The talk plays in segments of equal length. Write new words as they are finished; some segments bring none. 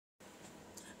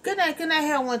Good night,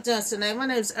 how everyone doing tonight? My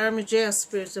name is Irma J.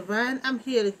 Spirit Divine. I'm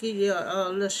here to give you a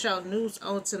little short news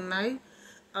on tonight.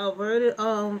 Avert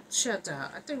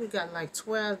Shutdown. I think we got like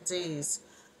 12 days.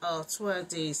 12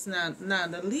 days. Now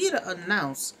the leader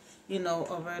announced,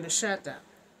 Avert Shutdown.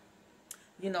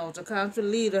 The country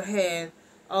leader had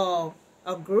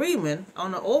agreement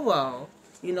on the overall,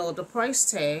 the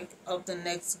price tag of the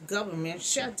next government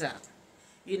shutdown.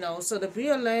 So the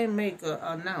BLA maker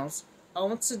announced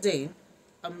on today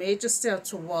a major step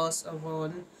towards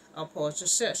avoiding a partial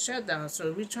shutdown.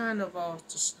 So we're trying to avoid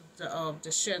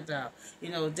the shutdown,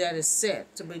 that is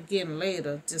set to begin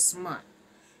later this month.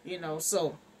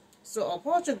 So a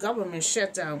partial government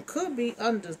shutdown could be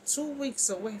under 2 weeks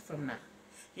away from now.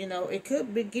 It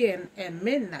could begin at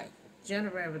midnight,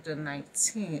 January the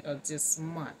 19th of this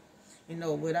month,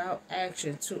 without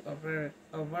action to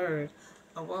avoid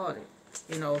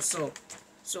it.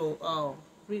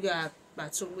 We got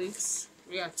about 2 weeks.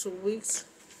 We got 2 weeks.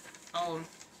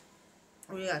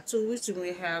 We got 2 weeks, and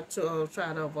we have to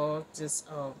try to avoid this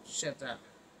shutdown.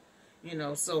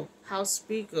 So House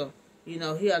Speaker, he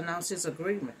announced his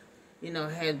agreement.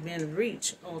 Had been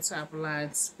reached on top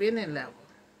line spending level.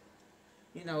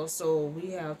 So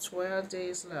we have 12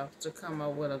 days left to come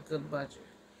up with a good budget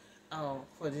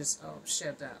for this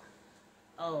shutdown.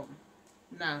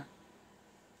 Now,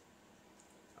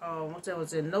 what that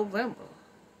was in November,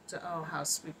 the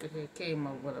House Speaker had came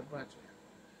up with a budget.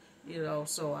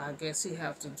 So I guess he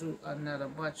have to do another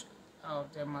budget.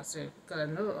 That must say, because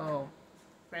I know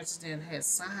President has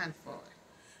signed for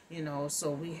it.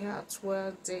 So we have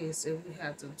 12 days if we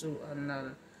have to do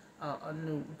another a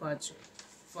new budget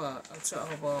for to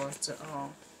avoid the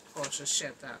partial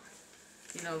shutdown.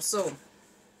 So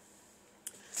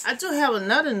I do have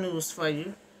another news for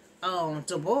you.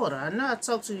 The border. I know I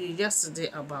talked to you yesterday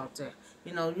about that.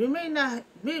 You may not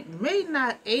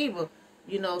able,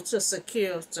 to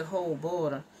secure the whole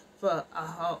border for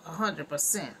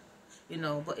 100%.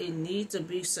 But it needs to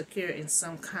be secure in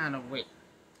some kind of way.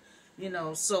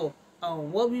 So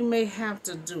what we may have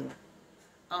to do,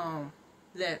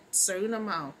 let certain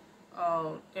amount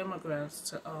of immigrants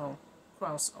to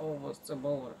cross over the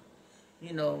border.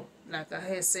 Like I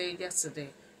had said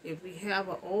yesterday, if we have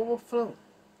an overflow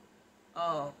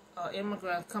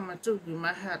immigrants coming through, we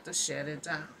might have to shut it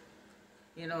down.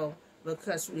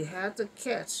 Because we have to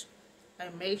catch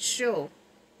and make sure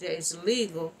that it's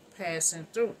legal passing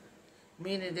through.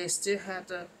 Meaning they still have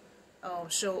to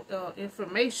show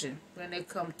information when they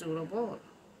come through the border.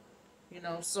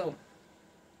 So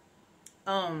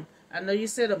I know you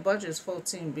said the budget is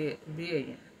 $14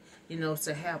 billion.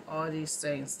 To have all these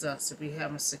things done, to be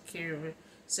having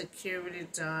security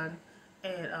done,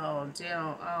 and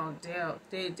they're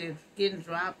getting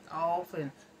dropped off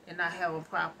and not having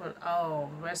proper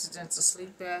residence to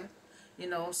sleep at.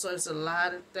 So it's a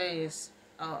lot of things,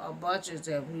 a budget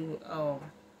that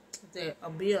a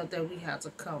bill that we have to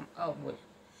come up with.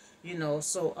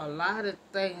 So a lot of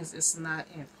things is not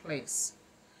in place.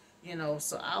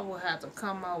 So I will have to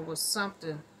come up with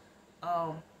something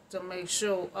to make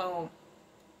sure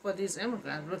for these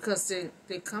immigrants, because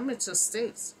they come into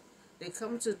states. They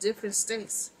come to different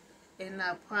states and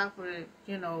not properly,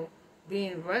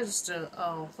 being registered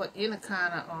for any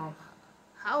kind of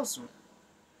housing.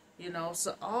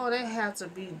 So all that has to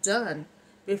be done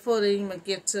before they even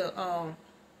get to all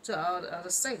the other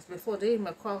states, before they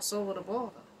even cross over the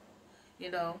border.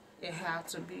 It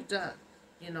has to be done.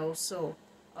 So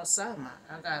aside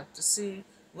I got to see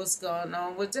what's going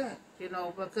on with that.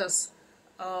 Because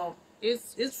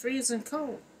it's freezing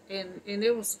cold. And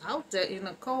it was out there in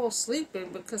the cold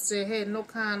sleeping because they had no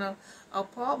kind of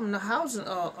apartment or housing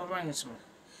arrangement.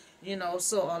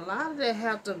 So a lot of that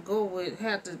have to go with,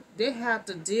 they have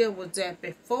to deal with that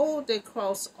before they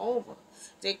cross over.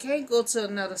 They can't go to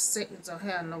another state and don't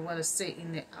have nowhere to stay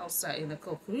in the outside in the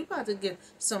cold. We about to get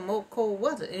some more cold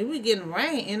weather, and we getting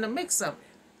rain in the mix of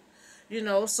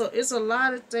it. So it's a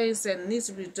lot of things that needs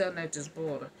to be done at this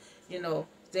border.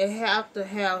 They have to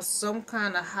have some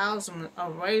kind of housing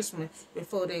arrangement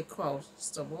before they cross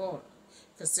the border.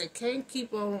 Because they can't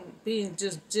keep on being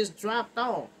just dropped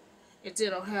off if they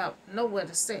don't have nowhere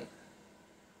to stay.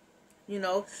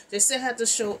 They still have to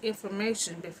show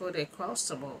information before they cross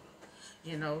the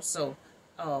border. So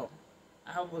I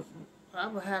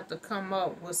would have to come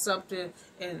up with something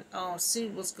and see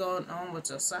what's going on with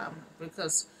the assignment,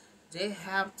 because they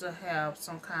have to have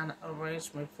some kind of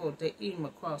arrangement before they even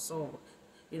cross over.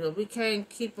 We can't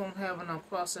keep on having them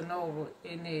crossing over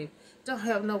and they don't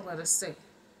have nowhere to stay.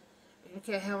 You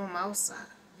can't have them outside,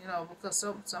 because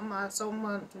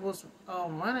someone was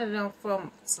running them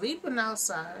from sleeping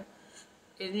outside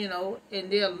and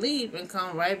and they'll leave and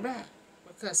come right back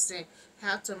because they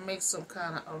have to make some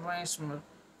kind of arrangement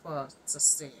for us to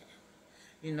stay.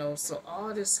 So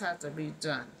all this has to be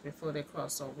done before they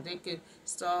cross over. They can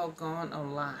start going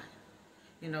online.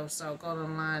 Start going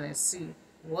online and see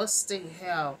what state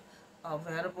have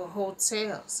available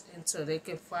hotels until they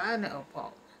can find an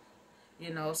apartment.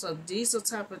 So these are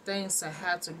type of things that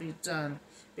have to be done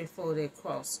before they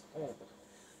cross over.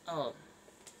 Um,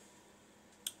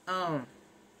 um,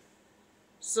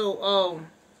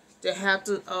 they have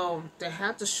to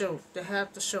show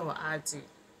an ID.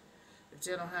 If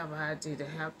they don't have an ID, they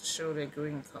have to show their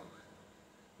green card.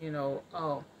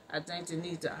 I think they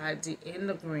need the ID in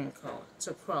the green card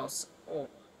to cross over.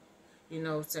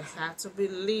 To have to be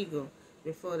legal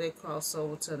before they cross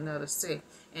over to another state.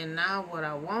 And now what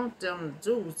I want them to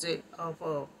do is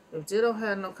if they don't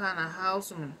have no kind of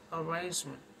housing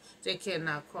arrangement, they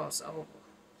cannot cross over.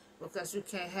 Because you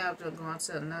can't have them going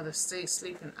to another state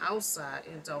sleeping outside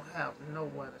and don't have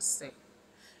nowhere to stay.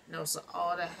 So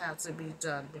all that has to be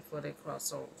done before they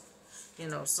cross over.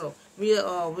 So we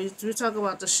talk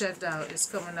about the shutdown. It's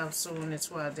coming up soon in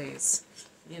 12 days.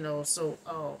 So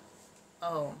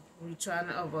we trying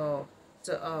to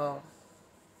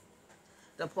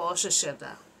the partial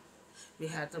shutdown. We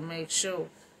have to make sure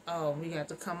we have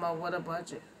to come up with a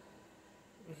budget.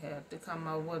 We have to come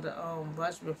up with a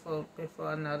budget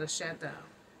before another shutdown.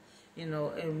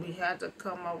 And we have to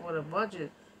come up with a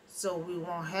budget so we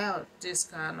won't have this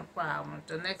kind of problem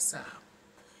the next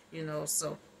time.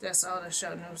 So that's all the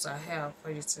short news I have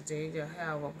for you today. Y'all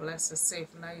have a blessed, safe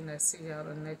night, and I'll see y'all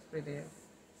in the next video.